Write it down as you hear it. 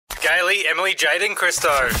Gailey, Emily, Jade and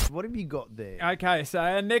Christo. What have you got there? Okay, so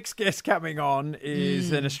our next guest coming on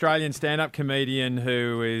is an Australian stand-up comedian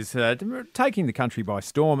who is taking the country by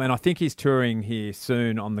storm, and I think he's touring here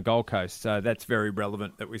soon on the Gold Coast, so that's very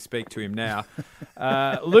relevant that we speak to him now.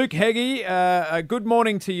 Luke Heggie, good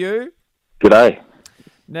morning to you. G'day.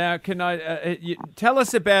 Now, can you tell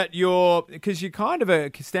us about because you're kind of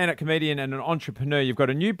a stand-up comedian and an entrepreneur. You've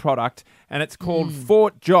got a new product, and it's called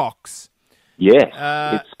Fort Jocks.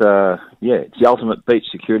 Yeah, it's the ultimate beach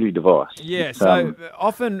security device. Yeah, it's, so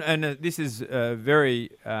often, and this is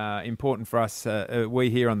very important for us,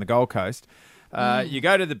 we here on the Gold Coast, you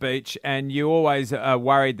go to the beach and you always are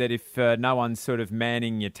worried that if no one's sort of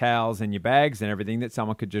manning your towels and your bags and everything, that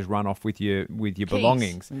someone could just run off with your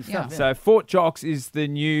belongings. Yeah. So Fort Jocks is the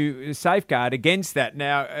new safeguard against that.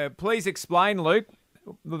 Now, please explain, Luke,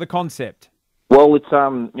 the concept. Well, it's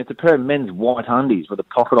a pair of men's white undies with a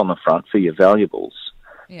pocket on the front for your valuables,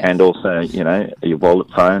 and also your wallet,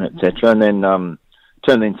 phone, etc. And then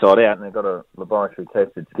turn the inside out, and they've got a laboratory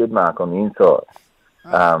tested skid mark on the inside,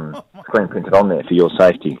 screen printed on there for your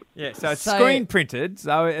safety. Yeah, so it's screen printed,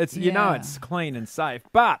 so it's it's clean and safe,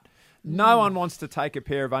 but no one wants to take a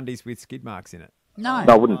pair of undies with skid marks in it. No.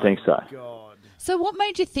 I wouldn't think so. God. So what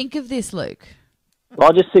made you think of this, Luke? Well,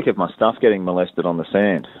 I'm just sick of my stuff getting molested on the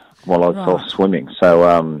sand while I was off swimming.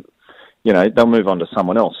 So, they'll move on to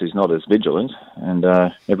someone else who's not as vigilant, and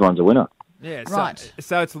everyone's a winner. Yeah, right.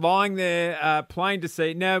 So it's lying there, plain to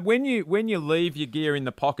see. Now, when you leave your gear in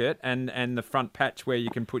the pocket and the front patch where you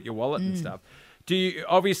can put your wallet and stuff, do you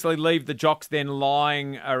obviously leave the jocks then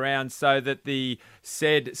lying around so that the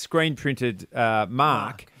said screen printed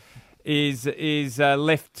mark is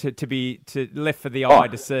left left for the eye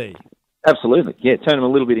to see? Absolutely, yeah. Turn them a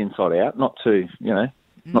little bit inside out, not too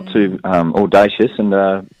audacious,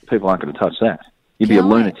 and people aren't going to touch that. You'd be a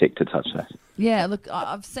lunatic to touch that. Yeah, look,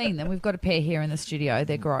 I've seen them. We've got a pair here in the studio.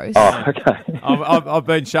 They're gross. Oh, okay. I've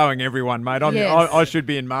been showing everyone, mate. Yes. I should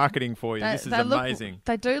be in marketing for you. This is amazing.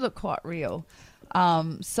 They do look quite real.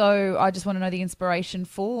 So I just want to know the inspiration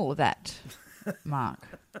for that mark.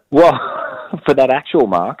 Well, for that actual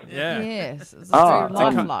mark. Yeah. Yes, it's very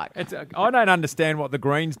lifelike. I don't understand what the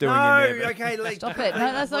green's doing in there. Okay, Lee. Stop it. No,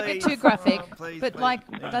 let's not get too graphic. But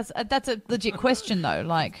that's a legit question though.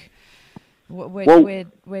 Like,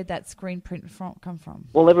 where'd that screen print come from?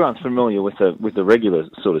 Well, everyone's familiar with the regular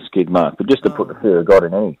sort of skid mark, but just to put the fear of God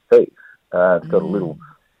in any thief, it's got a little,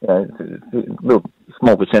 little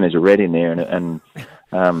small percentage of red in there, and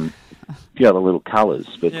a few other little colours.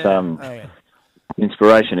 But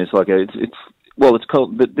inspiration is like it's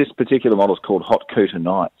called, this particular model is called Hot Cooter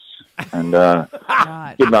Nights, and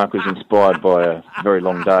skid mark was inspired by a very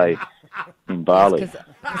long day in Bali.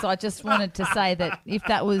 Because I just wanted to say that if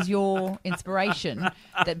that was your inspiration,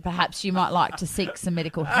 that perhaps you might like to seek some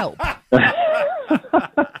medical help.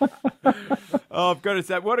 Oh, I've got to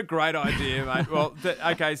say, what a great idea, mate. Well,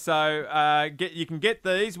 okay, so you can get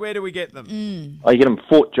these. Where do we get them? You get them at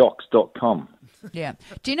fortjocks.com. Yeah.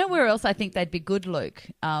 Do you know where else I think they'd be good, Luke?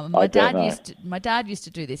 My dad used to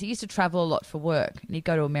do this. He used to travel a lot for work, and he'd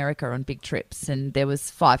go to America on big trips. And there was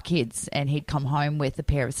 5 kids, and he'd come home with a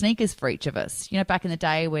pair of sneakers for each of us. You know, back in the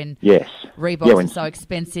day when Reeboks were so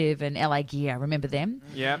expensive and LA Gear. Remember them?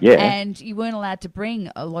 Yeah. And you weren't allowed to bring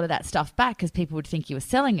a lot of that stuff back because people would think you were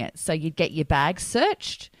selling it. So you'd get your bag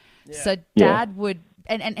searched. Yeah. So Dad would.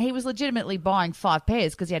 And he was legitimately buying 5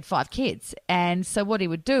 pairs because he had 5 kids. And so what he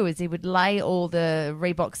would do is he would lay all the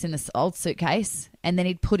Reeboks in this old suitcase, and then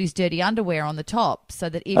he'd put his dirty underwear on the top so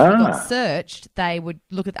that if he got searched, they would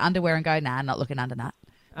look at the underwear and go, nah, not looking under that.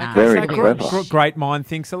 Very clever. Great mind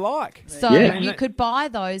thinks alike. So you could buy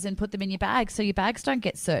those and put them in your bag so your bags don't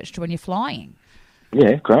get searched when you're flying.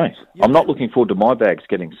 Yeah, great. I'm not looking forward to my bags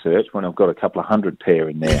getting searched when I've got a couple of 100 pair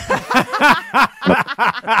in there.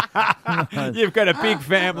 You've got a big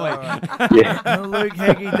family. Yeah. Luke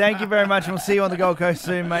Heggie, thank you very much. We'll see you on the Gold Coast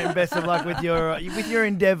soon, mate, and best of luck with your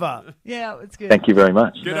endeavour. Yeah, it's good. Thank you very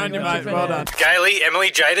much. Good on you, mate. Well done. Gailey,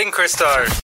 Emily, Jade and Christo.